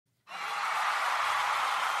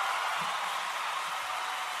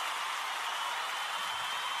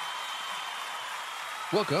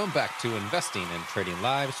Welcome back to Investing and Trading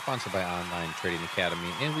Live, sponsored by Online Trading Academy,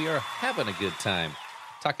 and we are having a good time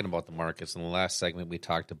talking about the markets. In the last segment, we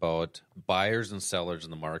talked about buyers and sellers in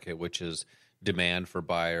the market, which is demand for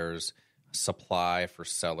buyers, supply for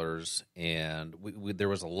sellers, and there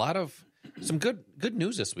was a lot of some good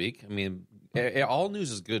news this week. I mean, all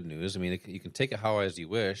news is good news. I mean, you can take it how as you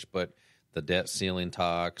wish, but the debt ceiling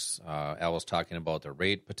talks, Al was talking about the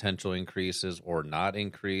rate potential increases or not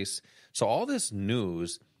increase. So all this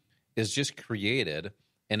news is just created,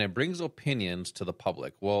 and it brings opinions to the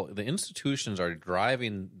public. Well, the institutions are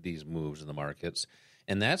driving these moves in the markets,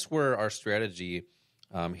 and that's where our strategy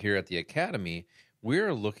here at the Academy,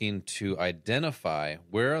 we're looking to identify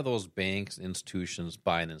where are those banks, institutions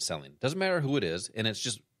buying and selling. Doesn't matter who it is, and it's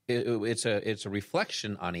just it's a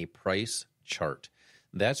reflection on a price chart.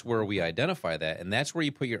 That's where we identify that, and that's where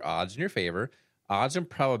you put your odds in your favor, odds and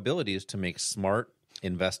probabilities to make smart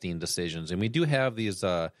investing decisions. And we do have these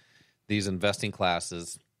investing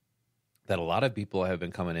classes that a lot of people have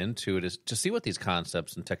been coming into to see what these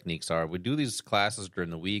concepts and techniques are. We do these classes during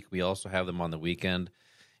the week. We also have them on the weekend.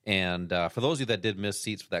 And for those of you that did miss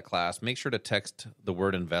seats for that class, make sure to text the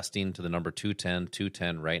word investing to the number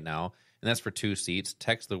 210 right now. And that's for 2 seats.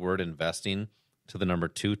 Text the word investing to the number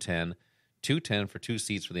 210 for 2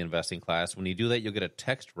 seats for the investing class. When you do that, you'll get a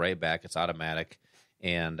text right back. It's automatic.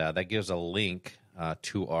 And that gives a link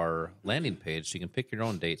to our landing page so you can pick your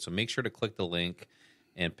own date. So make sure to click the link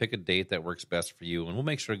and pick a date that works best for you. And we'll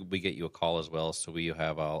make sure we get you a call as well so we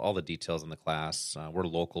have all the details in the class. We're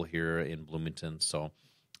local here in Bloomington, so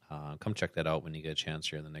come check that out when you get a chance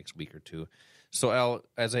here in the next week or two. So, Al,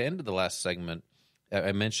 as I ended the last segment,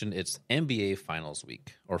 I mentioned it's NBA Finals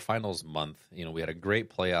week or Finals month. You know, we had a great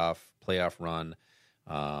playoff run,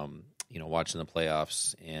 watching the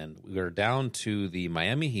playoffs, and we were down to the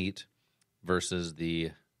Miami Heat versus the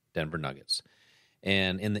Denver Nuggets.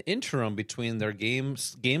 And in the interim between their game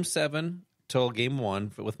 7 till game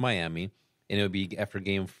 1 with Miami, and it would be after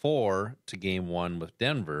game 4 to game 1 with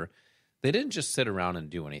Denver, they didn't just sit around and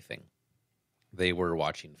do anything. They were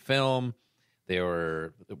watching film, they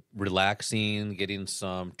were relaxing, getting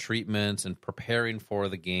some treatments and preparing for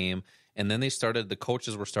the game. And then the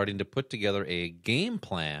coaches were starting to put together a game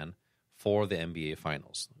plan for the NBA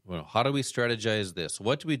Finals. Well, how do we strategize this?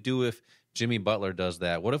 What do we do if Jimmy Butler does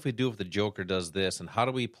that? What if we do if the Joker does this? And how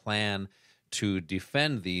do we plan to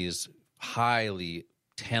defend these highly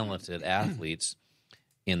talented athletes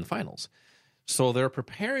in the finals? So they're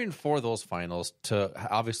preparing for those finals to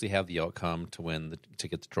obviously have the outcome to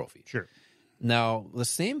get the trophy. Sure. Now, the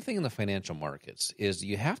same thing in the financial markets is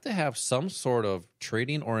you have to have some sort of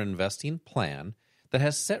trading or investing plan that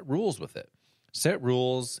has set rules with it. Set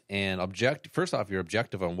rules and first off, your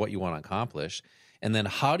objective on what you want to accomplish, and then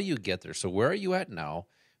how do you get there? So where are you at now?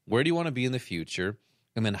 Where do you want to be in the future?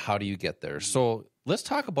 And then how do you get there? So let's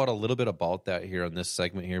talk about a little bit about that here in this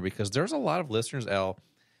segment here, because there's a lot of listeners, Al,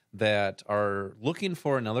 that are looking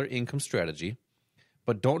for another income strategy,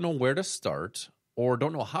 but don't know where to start or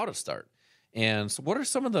don't know how to start. And so what are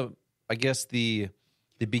some of the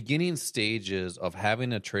beginning stages of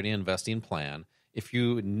having a trading investing plan if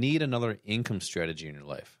you need another income strategy in your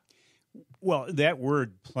life? Well, that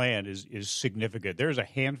word plan is significant. There's a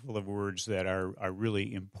handful of words that are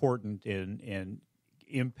really important and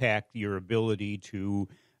impact your ability to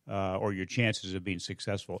or your chances of being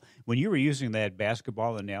successful. When you were using that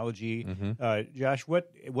basketball analogy, Josh,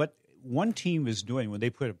 what one team is doing when they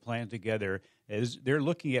put a plan together is they're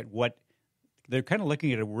looking at they're kind of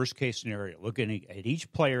looking at a worst-case scenario, looking at each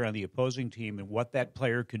player on the opposing team and what that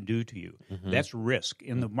player can do to you. Mm-hmm. That's risk.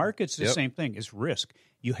 In the markets, the same thing. It's risk.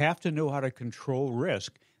 You have to know how to control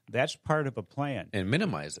risk. That's part of a plan. And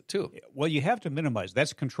minimize it, too. Well, you have to minimize.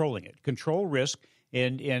 That's controlling it. Control risk.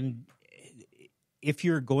 And if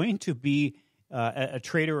you're going to be a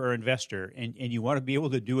trader or investor and you want to be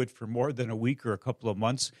able to do it for more than a week or a couple of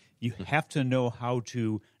months, you have to know how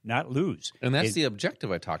to not lose. And that's the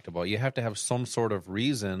objective I talked about. You have to have some sort of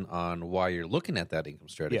reason on why you're looking at that income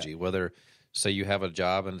strategy, whether, say, you have a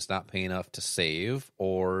job and it's not paying enough to save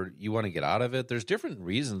or you want to get out of it. There's different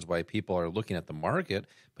reasons why people are looking at the market,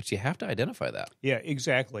 but you have to identify that. Yeah,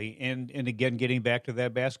 exactly. And again, getting back to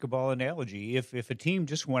that basketball analogy, if a team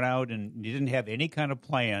just went out and you didn't have any kind of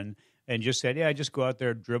plan and just said, I just go out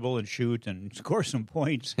there, dribble and shoot and score some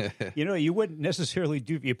points, you wouldn't necessarily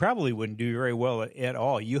you probably wouldn't do very well at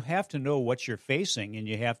all. You have to know what you're facing and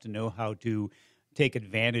you have to know how to take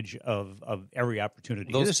advantage of every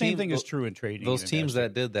opportunity. The same thing is true in trading. Those teams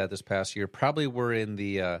that did that this past year probably were in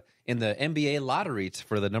the NBA lottery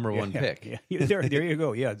for the number one pick. Yeah. There you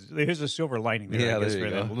go. Yeah, there's a silver lining there, I guess, for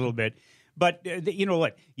them a little bit. But you know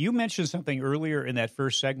what? You mentioned something earlier in that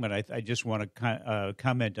first segment. I just want to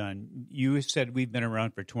comment on. You said we've been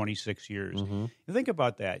around for 26 years. Mm-hmm. Think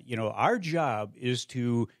about that. You know, our job is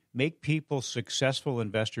to make people successful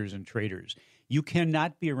investors and traders. You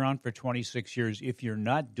cannot be around for 26 years if you're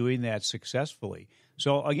not doing that successfully.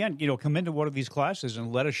 So again, you know, come into one of these classes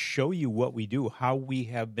and let us show you what we do, how we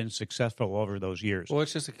have been successful over those years. Well,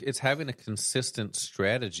 it's having a consistent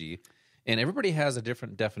strategy, and everybody has a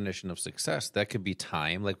different definition of success. That could be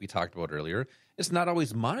time, like we talked about earlier. It's not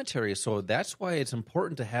always monetary, so that's why it's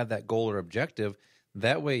important to have that goal or objective.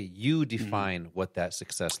 That way you define what that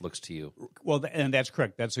success looks to you. Well, and that's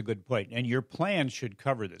correct. That's a good point. And your plan should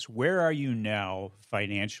cover this. Where are you now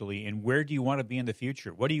financially, and where do you want to be in the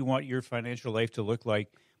future? What do you want your financial life to look like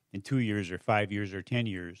in 2 years or 5 years or 10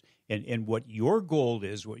 years? And what your goal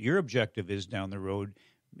is, what your objective is down the road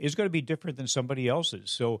is going to be different than somebody else's.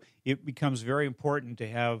 So it becomes very important to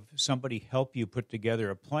have somebody help you put together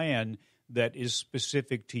a plan that is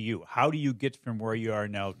specific to you. How do you get from where you are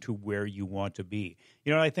now to where you want to be?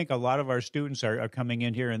 You know, I think a lot of our students are coming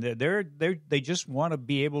in here, and they just want to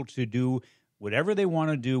be able to do whatever they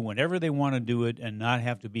want to do, whenever they want to do it, and not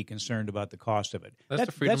have to be concerned about the cost of it. That's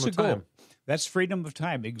the freedom of time. That's freedom of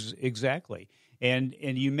time, exactly. And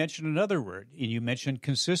you mentioned another word, and you mentioned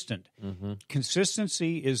consistent. Mm-hmm.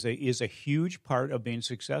 Consistency is a huge part of being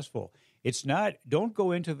successful. It's not. Don't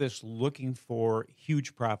go into this looking for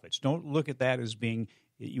huge profits. Don't look at that as being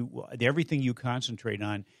everything you concentrate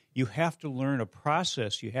on. You have to learn a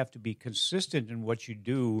process. You have to be consistent in what you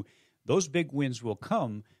do. Those big wins will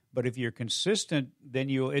come, but if you're consistent, then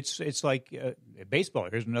it's like baseball.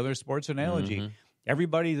 Here's another sports analogy. Mm-hmm.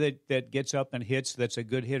 Everybody that gets up and hits that's a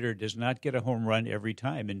good hitter does not get a home run every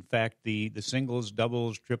time. In fact, the singles,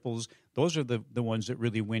 doubles, triples, those are the ones that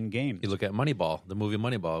really win games. You look at Moneyball. The movie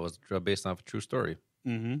Moneyball was based off a true story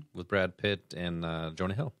with Brad Pitt and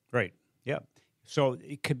Jonah Hill. Right, yeah. So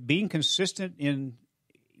being consistent in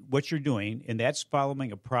what you're doing, and that's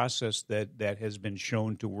following a process that has been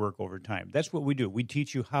shown to work over time. That's what we do. We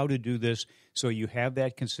teach you how to do this so you have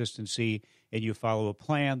that consistency and you follow a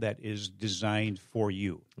plan that is designed for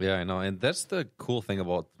you. Yeah, I know. And that's the cool thing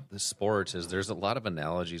about the sports is there's a lot of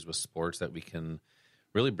analogies with sports that we can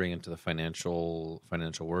really bring into the financial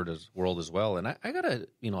world as well. And I got to,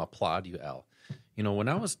 applaud you, Al. When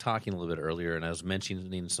I was talking a little bit earlier and I was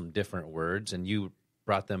mentioning some different words and you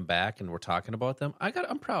brought them back and we're talking about them,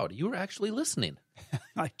 I'm proud. You were actually listening.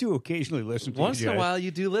 I do occasionally listen to Once you. in a while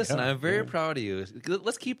you do listen. Yeah, I'm very proud of you.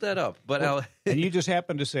 Let's keep that up. But and you just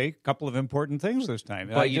happened to say a couple of important things this time.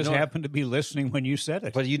 But I just happened to be listening when you said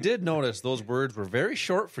it. But you did notice those words were very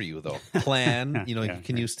short for you, though. Plan.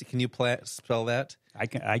 Can you spell that?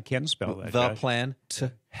 I can spell that. The Josh. plan.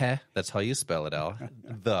 That's how you spell it, Al.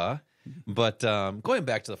 The. But going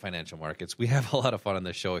back to the financial markets, we have a lot of fun on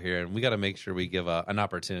this show here, and we got to make sure we give an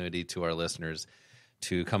opportunity to our listeners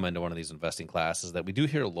to come into one of these investing classes that we do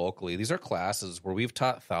here locally. These are classes where we've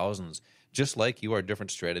taught thousands, just like you, our different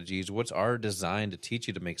strategies, which are designed to teach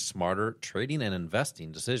you to make smarter trading and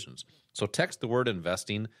investing decisions. So text the word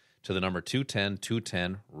investing to the number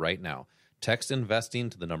 210-210 right now. Text investing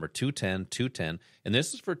to the number 210-210. And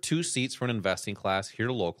this is for 2 seats for an investing class here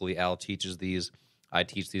locally. Al teaches these. I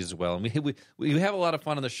teach these as well. And we have a lot of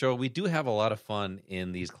fun on the show. We do have a lot of fun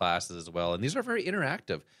in these classes as well. And these are very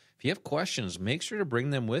interactive. If you have questions, make sure to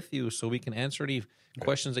bring them with you so we can answer any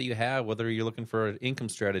questions that you have, whether you're looking for an income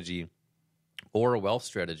strategy or a wealth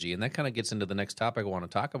strategy. And that kind of gets into the next topic I want to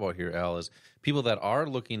talk about here, Al, is people that are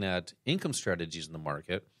looking at income strategies in the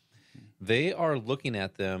market, they are looking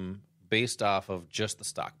at them based off of just the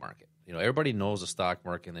stock market. Everybody knows the stock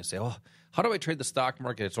market, and they say, oh, how do I trade the stock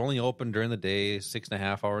market? It's only open during the day,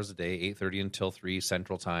 6.5 hours a day, 8:30 until 3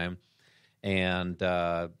 Central Time. And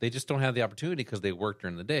they just don't have the opportunity because they work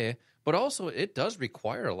during the day. But also, it does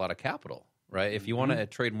require a lot of capital, right? If you want to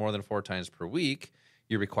trade more than 4 times per week,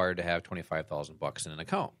 you're required to have $25,000 in an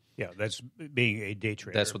account. Yeah, that's being a day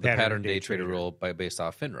trader. That's what the pattern day trader rule based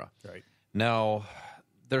off FINRA. Right. Now,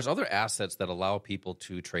 there's other assets that allow people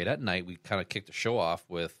to trade at night. We kind of kicked the show off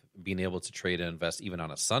with being able to trade and invest even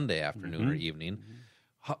on a Sunday afternoon or evening.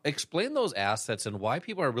 Explain those assets and why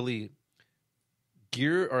people are really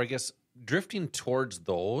drifting towards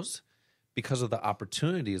those because of the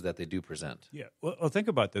opportunities that they do present. Yeah. Well, think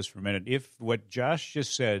about this for a minute. If what Josh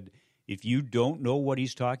just said, if you don't know what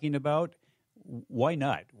he's talking about, why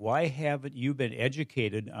not? Why haven't you been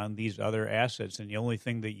educated on these other assets? And the only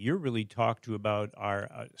thing that you're really talked to about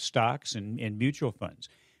are stocks and mutual funds.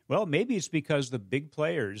 Well, maybe it's because the big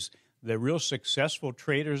players, the real successful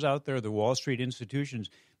traders out there, the Wall Street institutions,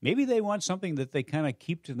 maybe they want something that they kind of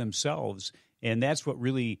keep to themselves. And that's what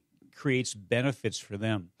really creates benefits for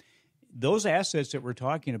them. Those assets that we're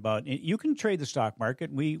talking about, you can trade the stock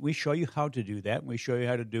market. We show you how to do that. And we show you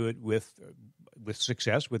how to do it with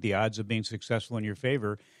success, with the odds of being successful in your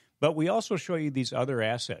favor. But we also show you these other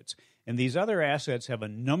assets. And these other assets have a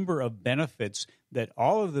number of benefits that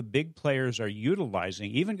all of the big players are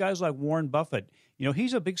utilizing. Even guys like Warren Buffett,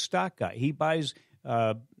 he's a big stock guy. He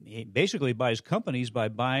he basically buys companies by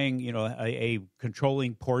buying, a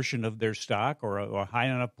controlling portion of their stock or a high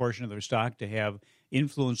enough portion of their stock to have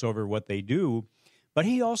influence over what they do. But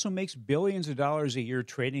he also makes billions of dollars a year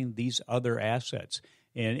trading these other assets.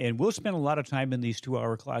 And we'll spend a lot of time in these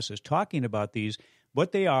 2-hour classes talking about these.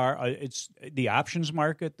 What they are, it's the options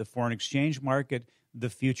market, the foreign exchange market, the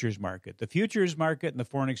futures market. The futures market and the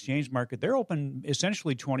foreign exchange market, they're open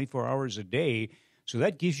essentially 24 hours a day. So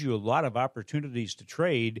that gives you a lot of opportunities to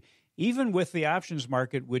trade. Even with the options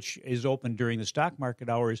market, which is open during the stock market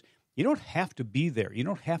hours, you don't have to be there. You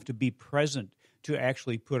don't have to be present to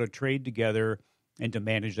actually put a trade together and to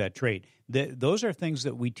manage that trade. Those are things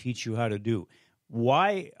that we teach you how to do.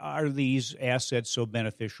 Why are these assets so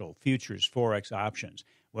beneficial? Futures, Forex, options.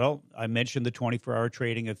 Well, I mentioned the 24-hour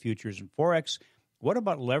trading of futures and Forex. What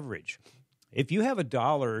about leverage? If you have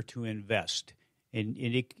 $1 to invest, and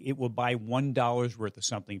it will buy $1 worth of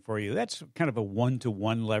something for you, that's kind of a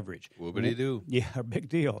 1-to-1 leverage. Whoopity-doo. Yeah, a big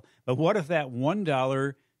deal. But what if that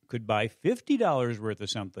 $1 could buy $50 worth of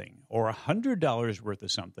something or $100 worth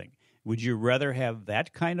of something? Would you rather have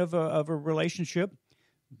that kind of a relationship?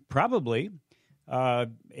 Probably.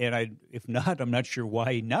 If not, I'm not sure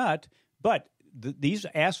why not. But these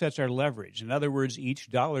assets are leveraged. In other words, each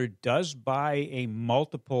dollar does buy a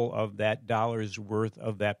multiple of that dollar's worth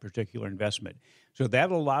of that particular investment. So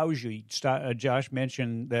that allows you, Josh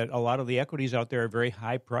mentioned that a lot of the equities out there are very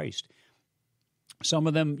high priced. Some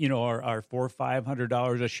of them, are $400 or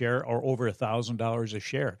 $500 a share or over $1,000 a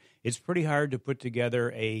share. It's pretty hard to put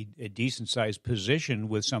together a decent-sized position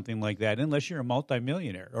with something like that unless you're a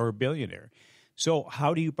multimillionaire or a billionaire. So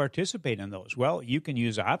how do you participate in those? Well, you can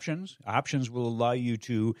use options. Options will allow you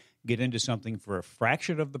to get into something for a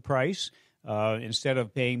fraction of the price. Instead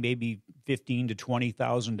of paying maybe $15,000 to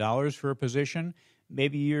 $20,000 for a position,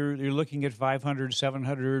 maybe you're looking at $500,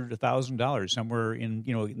 $700, $1,000, somewhere in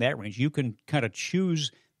that range. You can kind of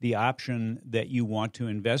choose the option that you want to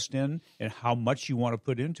invest in and how much you want to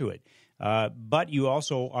put into it. But you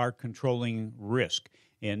also are controlling risk.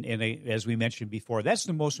 And as we mentioned before, that's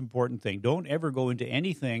the most important thing. Don't ever go into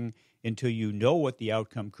anything until you know what the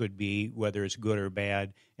outcome could be, whether it's good or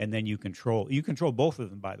bad, and then you control both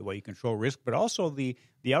of them, by the way. You control risk, but also the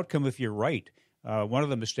outcome if you're right. One of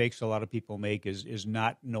the mistakes a lot of people make is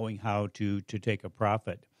not knowing how to take a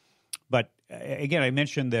profit. But again, I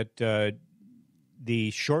mentioned that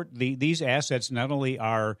these assets not only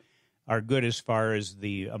are good as far as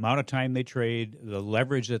the amount of time they trade, the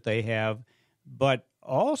leverage that they have, but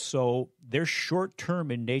also they're short-term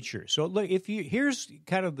in nature. So look, here's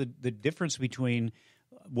kind of the difference between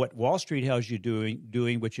what Wall Street has you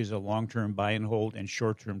doing, which is a long-term buy and hold, and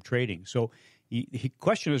short-term trading. So the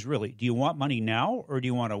question is really, do you want money now, or do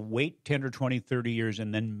you want to wait 10 or 20, 30 years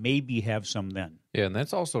and then maybe have some then? Yeah, and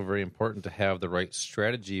that's also very important to have the right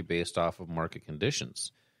strategy based off of market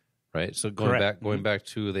conditions, right? So going back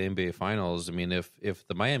to the NBA Finals, I mean, if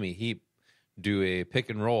the Miami Heat do a pick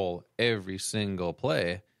and roll every single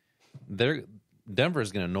play, Denver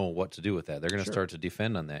is going to know what to do with that. They're going to start to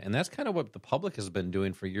defend on that. And that's kind of what the public has been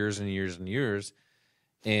doing for years and years and years.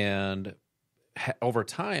 And over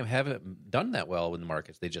time, haven't done that well in the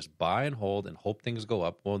markets. They just buy and hold and hope things go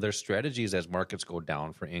up. Well, there's strategies as markets go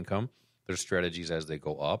down for income. There's strategies as they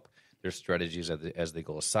go up. There's strategies as they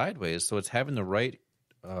go sideways. So it's having the right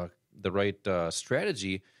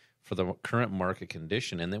strategy for the current market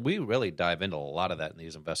condition. And then we really dive into a lot of that in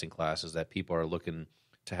these investing classes, that people are looking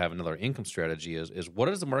to have another income strategy is what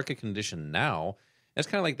is the market condition now? It's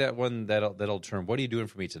kind of like that one, that old term, what are you doing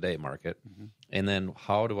for me today, market? Mm-hmm. And then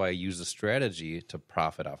how do I use the strategy to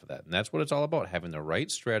profit off of that? And that's what it's all about, having the right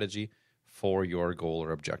strategy for your goal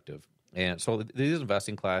or objective. And so these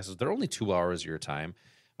investing classes, they're only 2 hours of your time.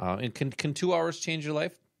 And can 2 hours change your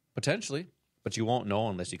life? Potentially, but you won't know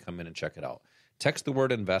unless you come in and check it out. Text the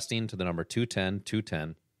word investing to the number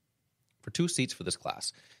 210-210 for 2 seats for this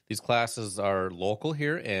class. These classes are local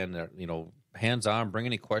here and, hands-on. Bring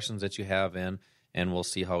any questions that you have in, and we'll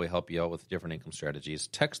see how we help you out with different income strategies.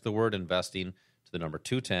 Text the word investing to the number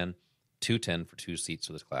 210-210 for 2 seats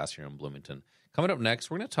for this class here in Bloomington. Coming up next,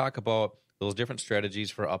 we're going to talk about those different strategies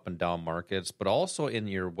for up and down markets, but also in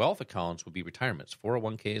your wealth accounts will be retirements,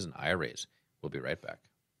 401ks, and IRAs. We'll be right back.